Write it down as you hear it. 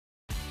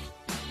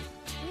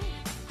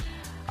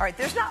All right,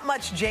 there's not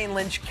much Jane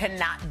Lynch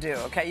cannot do,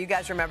 okay? You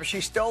guys remember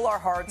she stole our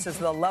hearts as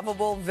the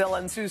lovable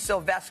villain Sue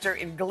Sylvester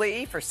in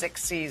Glee for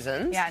 6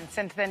 seasons. Yeah, and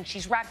since then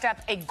she's racked up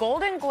a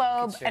Golden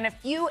Globe and a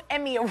few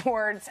Emmy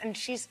Awards, and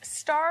she's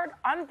starred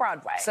on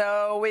Broadway.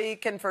 So we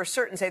can for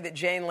certain say that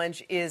Jane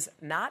Lynch is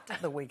not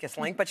the weakest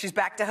link, but she's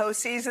back to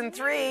host season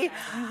 3.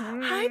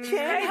 Hi,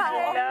 Jane.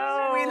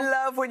 Hello. We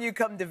love when you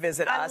come to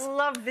visit us. I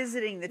love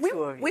visiting the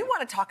two of you. We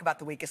want to talk about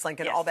the weakest link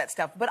and all that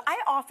stuff, but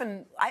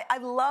I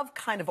love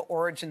kind of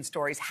origin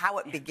stories, how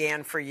it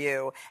began for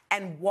you,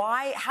 and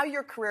how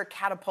your career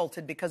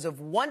catapulted because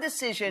of one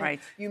decision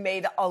you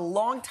made a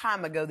long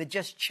time ago that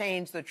just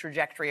changed the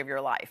trajectory of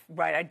your life.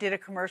 Right. I did a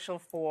commercial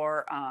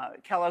for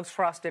Kellogg's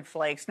Frosted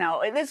Flakes.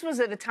 Now, this was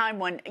at a time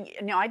when,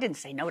 I didn't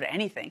say no to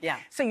anything. Yeah.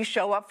 So you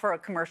show up for a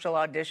commercial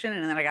audition,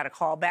 and then I got a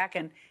call back,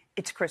 and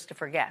it's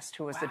Christopher Guest,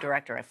 who was the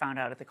director. I found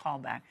out at the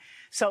callback.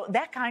 So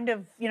that kind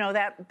of,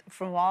 that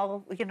from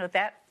all,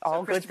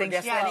 all good things.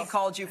 Guest, and he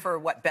called you for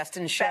what, Best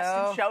in Show?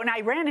 Best in Show. And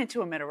I ran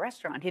into him at a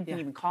restaurant. He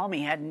didn't even call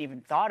me, hadn't even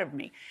thought of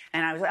me.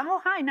 And I was like,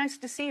 oh, hi, nice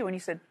to see you. And he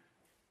said,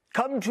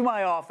 come to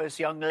my office,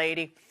 young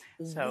lady.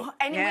 So,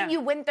 and when you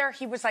went there,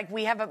 he was like,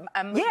 we have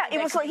a movie. Yeah,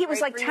 it was like, he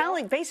was like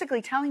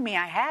basically telling me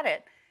I had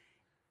it,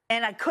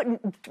 and I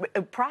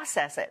couldn't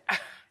process it.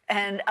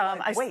 And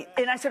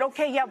I said,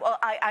 okay, yeah. Well,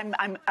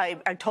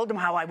 I told him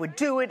how I would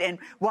do it and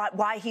why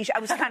I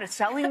was kind of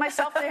selling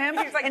myself to him.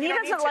 Like, and he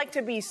doesn't like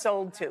to be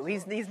sold to.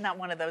 He's not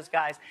one of those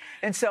guys.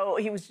 And so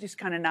he was just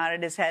kind of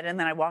nodded his head. And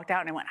then I walked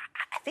out and I went,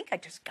 I think I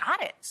just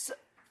got it. So,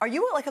 are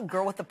you like a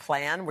girl with a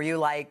plan? Were you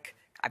like,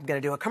 I'm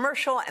going to do a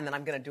commercial and then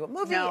I'm going to do a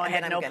movie? No, I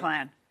had no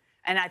plan.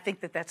 And I think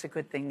that that's a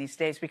good thing these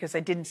days because I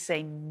didn't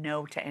say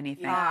no to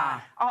anything.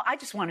 I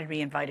just wanted to be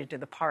invited to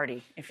the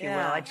party, if you will.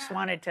 I just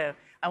wanted to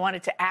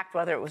act,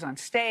 whether it was on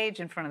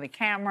stage, in front of the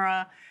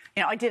camera.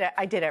 I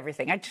did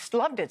everything. I just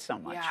loved it so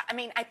much. Yeah, I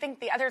mean, I think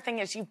the other thing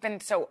is you've been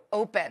so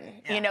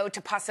open,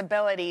 to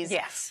possibilities.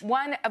 Yes.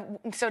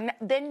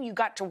 Then you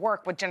got to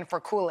work with Jennifer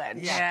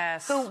Coolidge.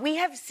 Yes. Who we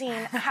have seen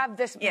have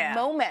this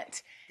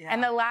moment in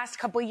the last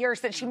couple of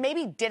years that she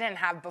maybe didn't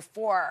have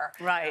before.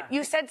 Right.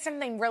 You said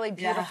something really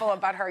beautiful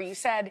about her. You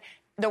said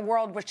the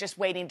world was just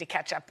waiting to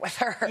catch up with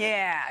her.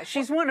 Yeah,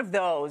 she's one of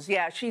those.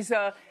 Yeah, she's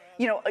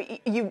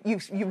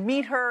you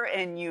meet her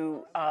and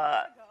you.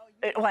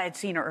 Well, I had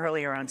seen her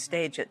earlier on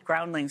stage at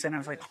Groundlings, and I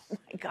was like, oh,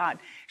 my God.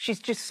 She's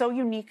just so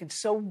unique and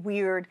so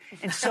weird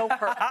and so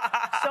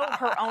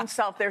her own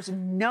self. There's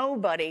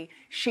nobody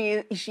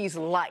she's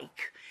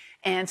like.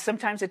 And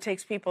sometimes it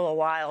takes people a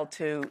while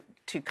to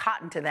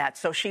cotton to that.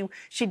 So she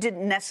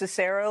didn't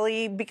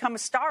necessarily become a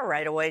star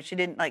right away. She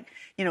didn't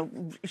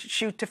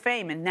shoot to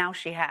fame, and now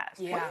she has.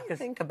 Yeah. What do you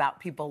think about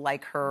people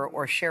like her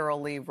or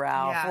Cheryl Lee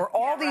Ralph or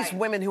all these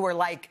women who are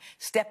like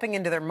stepping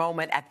into their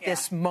moment at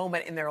this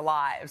moment in their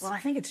lives? Well, I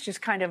think it's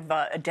just kind of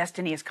a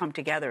destiny has come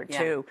together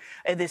too.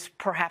 This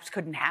perhaps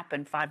couldn't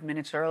happen 5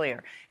 minutes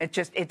earlier.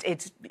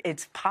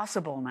 It's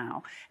possible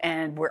now,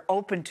 and we're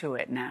open to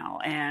it now.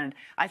 And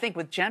I think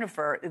with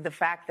Jennifer, the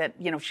fact that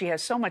she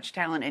has so much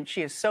talent and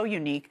she is so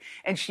unique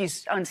and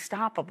she's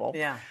unstoppable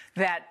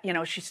that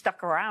she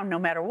stuck around no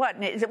matter what.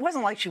 And it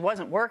wasn't like she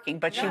wasn't working,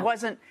 but she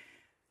wasn't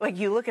like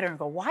you look at her and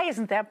go, why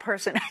isn't that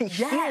person a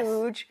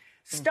huge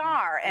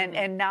star?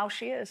 And now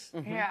she is.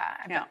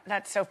 Yeah,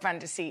 that's so fun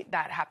to see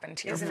that happen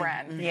to your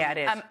friend. Yeah, it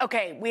is.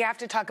 Okay, we have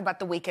to talk about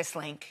the weakest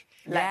link.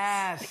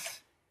 Yes.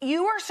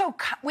 You are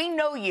we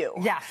know you.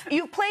 Yes.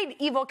 You played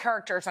evil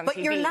characters on TV. But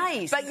you're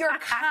nice. But you're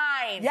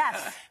kind.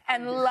 Yes.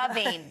 And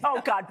loving.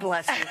 Oh, God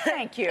bless you.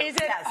 Thank you. Is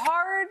it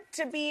hard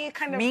to be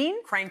kind of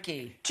mean?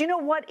 Cranky. Do you know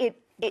what?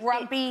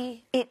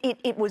 Grumpy?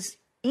 It was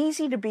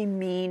easy to be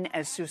mean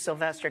as Sue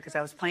Sylvester because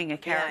I was playing a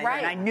character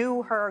and I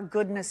knew her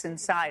goodness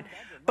inside.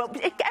 But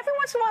every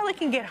once in a while, it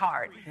can get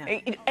hard.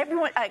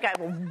 I got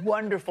a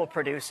wonderful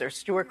producer,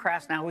 Stuart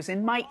Krasnow, who's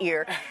in my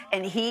ear,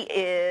 and he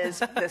is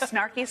the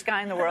snarkiest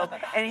guy in the world.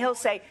 And he'll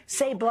say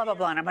blah, blah,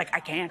 blah. And I'm like, I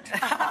can't.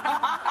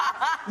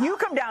 You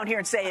come down here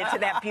and say it to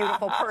that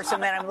beautiful person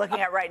that I'm looking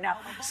at right now.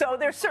 So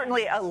there's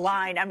certainly a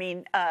line. I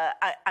mean,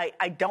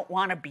 I don't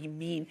want to be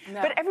mean.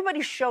 No. But everybody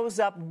shows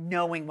up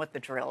knowing what the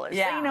drill is.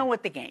 They know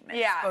what the game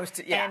is.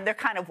 And they're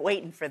kind of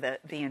waiting for the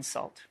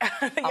insult.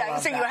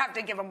 So you have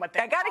to give them what they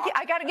want.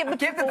 I got to give the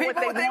people what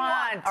they want.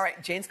 All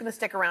right, Jane's going to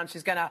stick around.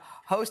 She's going to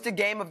host a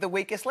game of the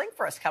weakest link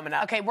for us coming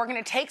up. Okay, we're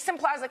going to take some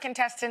Plaza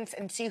contestants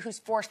and see who's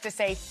forced to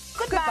say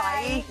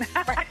goodbye.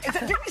 Right.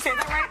 Did we say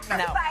that right?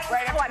 No.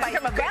 Right,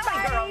 I'm a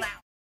valley girl now.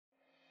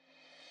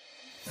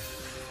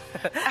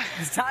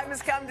 The time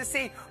has come to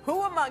see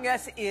who among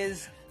us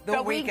is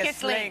the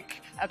weakest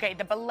link. Okay,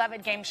 the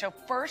beloved game show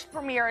first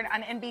premiered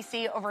on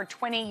NBC over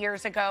 20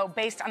 years ago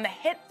based on the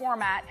hit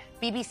format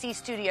BBC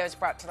Studios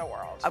brought to the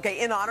world. Okay,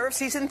 in honor of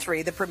season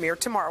 3, the premiere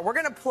tomorrow, we're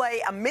going to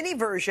play a mini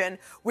version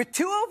with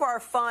two of our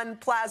fun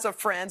Plaza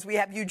friends. We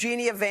have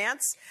Eugenia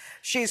Vance.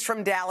 She's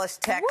from Dallas,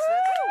 Texas.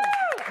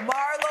 Woo!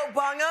 Marlo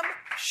Bungham.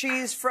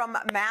 She's from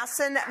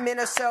Masson,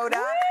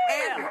 Minnesota.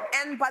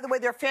 And, by the way,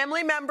 their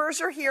family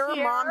members are here.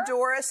 Mom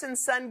Doris and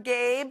son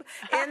Gabe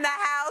in the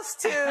house,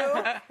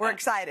 too. We're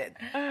excited.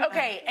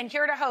 Okay, and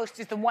here to host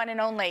is the one and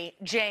only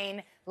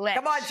Jane Lynch.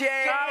 Come on,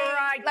 Jane. All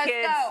right, Let's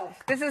kids. go.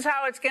 This is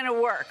how it's going to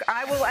work.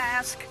 I will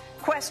ask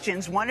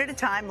questions one at a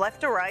time,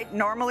 left to right.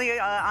 Normally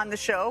on the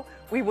show,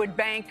 we would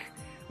bank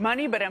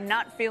money, but I'm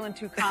not feeling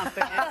too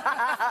confident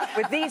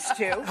with these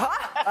two.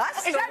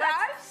 Us? Is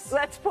that us?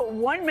 Let's put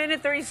 1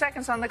 minute, 30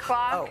 seconds on the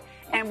clock,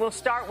 and we'll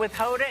start with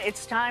Hoda.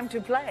 It's time to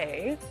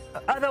play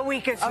The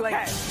Weakest Link.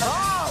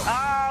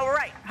 All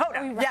right,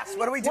 Hoda. Yes,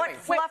 what are we doing? What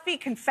fluffy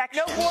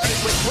confection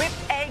with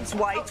whipped eggs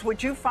whites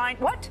would you find?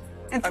 What?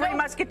 And Three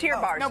Musketeer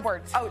bars. No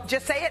words. Oh,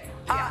 just say it.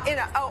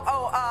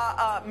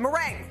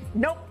 Meringue.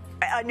 Nope.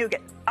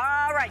 Nougat.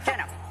 All right,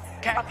 Jenna.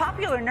 Okay. A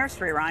popular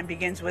nursery rhyme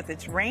begins with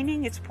 "It's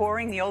raining, it's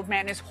pouring, the old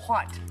man is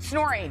what?"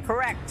 Snoring.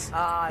 Correct.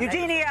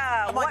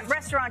 Eugenia, what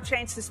restaurant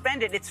chain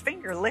suspended its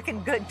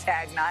finger-licking good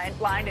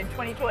tagline in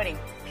 2020?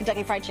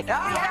 Kentucky Fried Chicken. You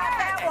got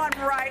that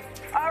one right.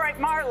 All right,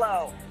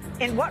 Marlo.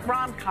 In what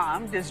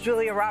rom-com does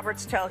Julia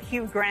Roberts tell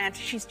Hugh Grant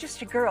she's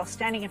just a girl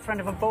standing in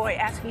front of a boy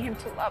asking him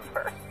to love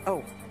her?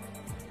 Oh,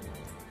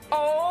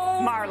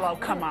 Marlo,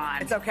 come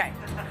on. it's okay.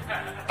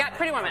 Got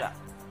Pretty Woman.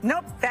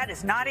 Nope, that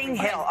is Notting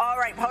Hill. All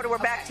right, Hoda, we're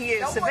back to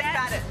you. Don't worry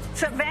about it.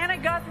 Savannah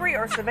Guthrie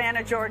or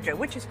Savannah, Georgia?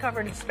 Which is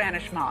covered in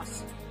Spanish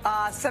moss?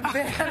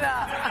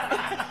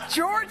 Savannah,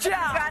 Georgia.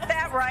 Got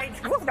that right.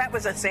 Woo, that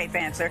was a safe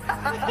answer.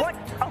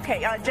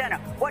 Jenna,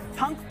 what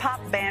punk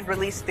pop band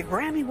released the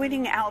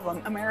Grammy-winning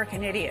album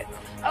American Idiot?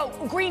 Oh,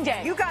 Green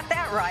Day. You got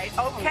that right.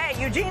 Okay,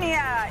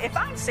 Eugenia, if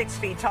I'm 6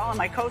 feet tall and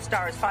my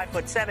co-star is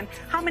 5'7",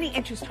 how many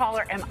inches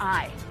taller am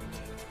I?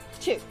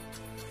 2.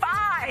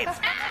 5.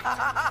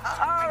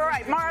 All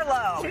right,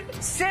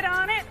 Marlo, sit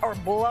on it or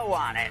blow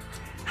on it?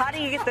 How do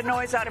you get the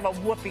noise out of a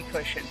whoopee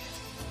cushion?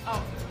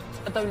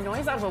 The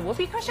noise out of a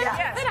whoopee cushion?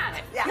 Yes. Sit on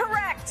it. Yeah.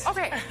 Correct.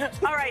 Okay.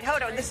 All right,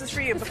 Hoda, this is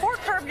for you. Before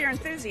Curb Your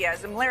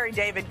Enthusiasm, Larry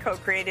David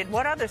co-created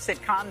what other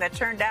sitcom that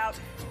turned out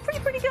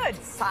pretty good?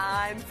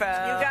 Seinfeld.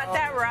 You got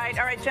that right.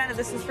 All right, Jenna,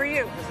 this is for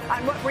you.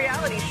 On what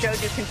reality show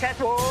do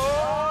contestants...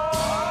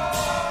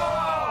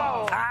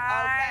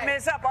 Time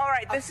is up. All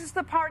right, this is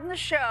the part in the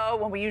show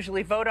when we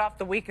usually vote off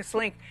the weakest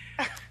link.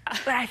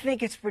 But I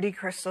think it's pretty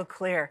crystal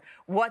clear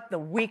what the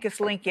weakest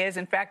link is.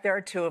 In fact, there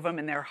are two of them,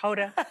 and they're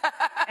Hoda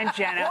and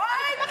Jenna.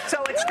 What?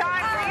 So it's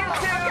time for you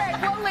two. Okay,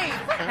 we'll leave.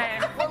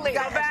 We'll leave.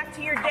 Go back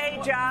to your day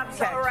jobs.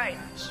 Okay. All right.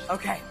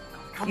 Okay.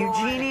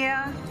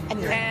 Eugenia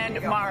and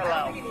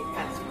Marlo.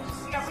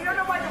 Yeah, we don't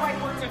know why the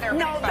whiteboards are there.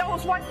 No,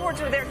 those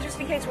whiteboards are there just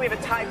in case we have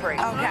a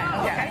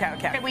tiebreaker.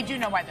 Okay. Okay, we do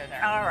know why they're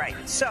there. All right.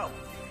 So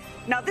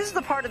now this is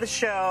the part of the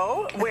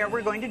show where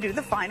we're going to do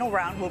the final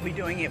round. We'll be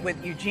doing it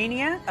with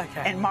Eugenia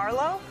and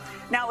Marlo.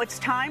 Now it's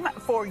time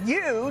for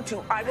you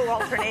to, I will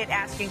alternate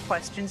asking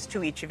questions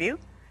to each of you.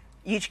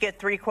 You each get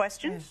 3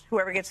 questions.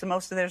 Whoever gets the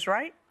most of theirs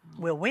right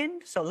will win.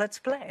 So let's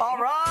play. All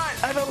right.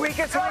 The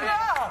weakest link.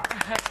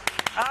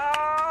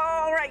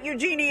 All right,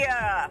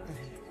 Eugenia.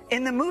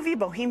 In the movie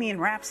Bohemian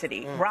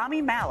Rhapsody,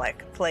 Rami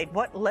Malek played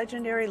what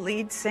legendary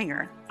lead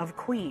singer of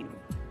Queen?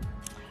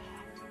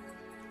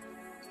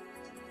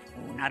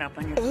 Ooh, not up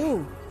on your...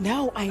 Ooh,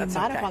 no, I am That's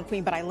not okay. up on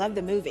Queen, but I love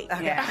the movie.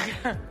 Yeah.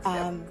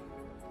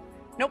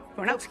 Nope,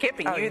 we're not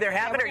skipping. You either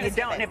have it or you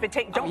don't. And if it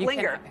takes, don't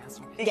linger.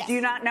 Yes. Do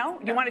you not know?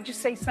 Do you want to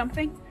just say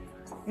something?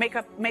 Make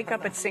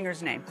up its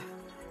singer's name.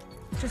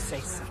 Just say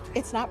something.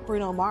 It's not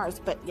Bruno Mars,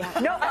 but yeah.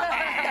 No.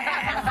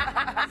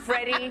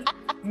 Freddie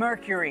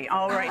Mercury.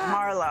 All right,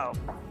 Marlo.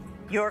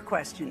 Your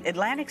question.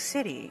 Atlantic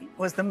City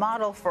was the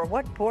model for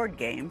what board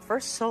game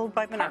first sold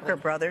by Parker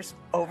Brothers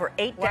over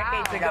 8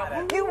 decades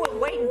ago? You will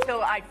wait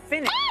until I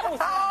finish.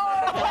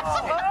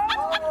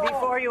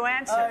 Before you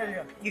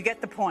answer, you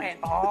get the point.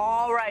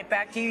 All right,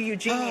 back to you,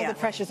 Eugenia. Oh, the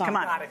pressure's on. Come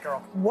on. Got it,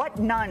 girl. What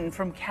nun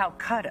from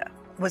Calcutta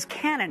was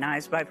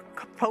canonized by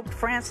Pope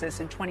Francis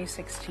in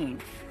 2016?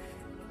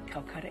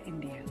 Calcutta,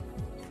 India.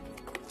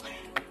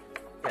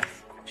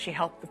 Yes. She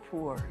helped the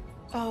poor.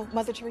 Oh,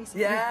 Mother Teresa.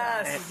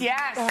 Yes.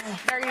 Yes.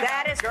 There you go.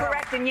 That is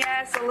correct, and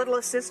yes, a little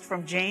assist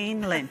from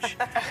Jane Lynch.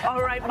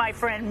 All right, my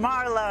friend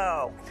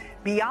Marlo.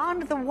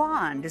 Beyond the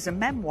Wand is a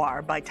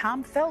memoir by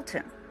Tom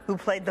Felton, who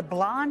played the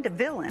blonde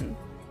villain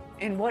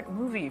in what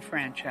movie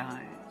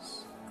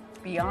franchise?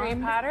 Beyond Harry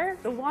Potter?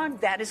 the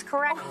Wand. That is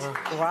correct.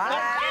 Right.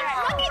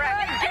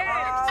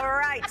 All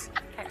right.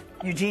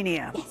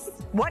 Eugenia,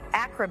 what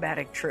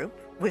acrobatic troupe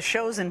with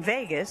shows in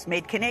Vegas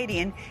made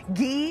Canadian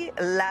Guy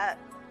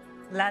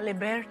La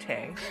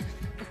Liberté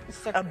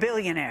a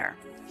billionaire?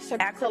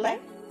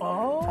 Acrobat?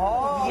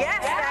 Oh, yes,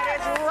 that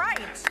is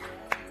right.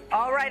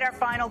 All right, our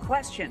final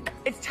question.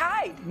 It's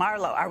tied.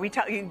 Marlo, are we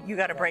you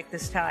got to break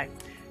this tie.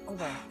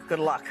 Good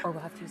luck. Or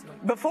we'll have to use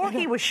it. Before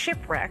he was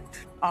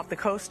shipwrecked off the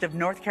coast of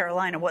North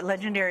Carolina, what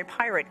legendary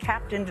pirate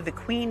captained the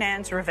Queen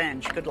Anne's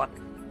Revenge? Good luck.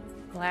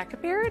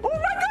 Blackbeard? Oh, my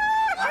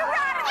gosh! You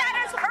got it!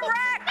 That is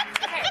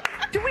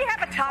correct! Do we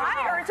have a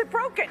tie or is it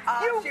broken?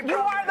 You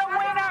are the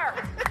winner!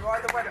 You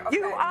are the winner. Okay.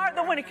 You are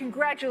the winner.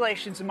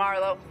 Congratulations,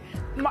 Marlo.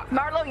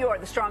 Marlo, you are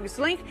the strongest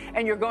link,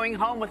 and you're going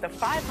home with a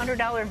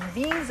 $500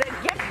 Visa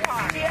gift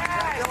card.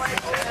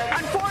 Yes.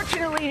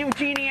 Unfortunately,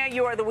 Eugenia,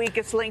 you are the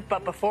weakest link.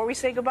 But before we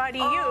say goodbye to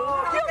you,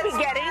 you'll be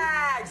getting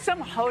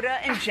some Hoda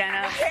and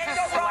Jenna Can't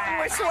go wrong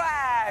with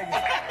swag.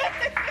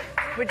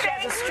 Which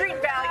has a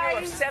street value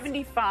of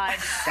 75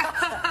 cents.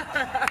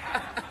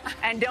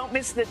 And don't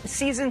miss the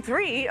season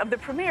 3 of the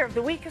premiere of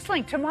The Weakest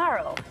Link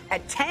tomorrow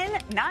at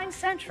 10/9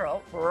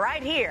 Central,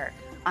 right here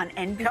on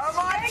NBC. Come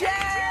on, Jane!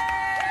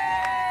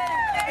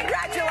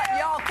 Congratulations,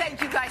 y'all.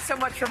 Thank you guys so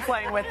much for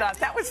playing with us.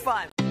 That was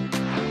fun.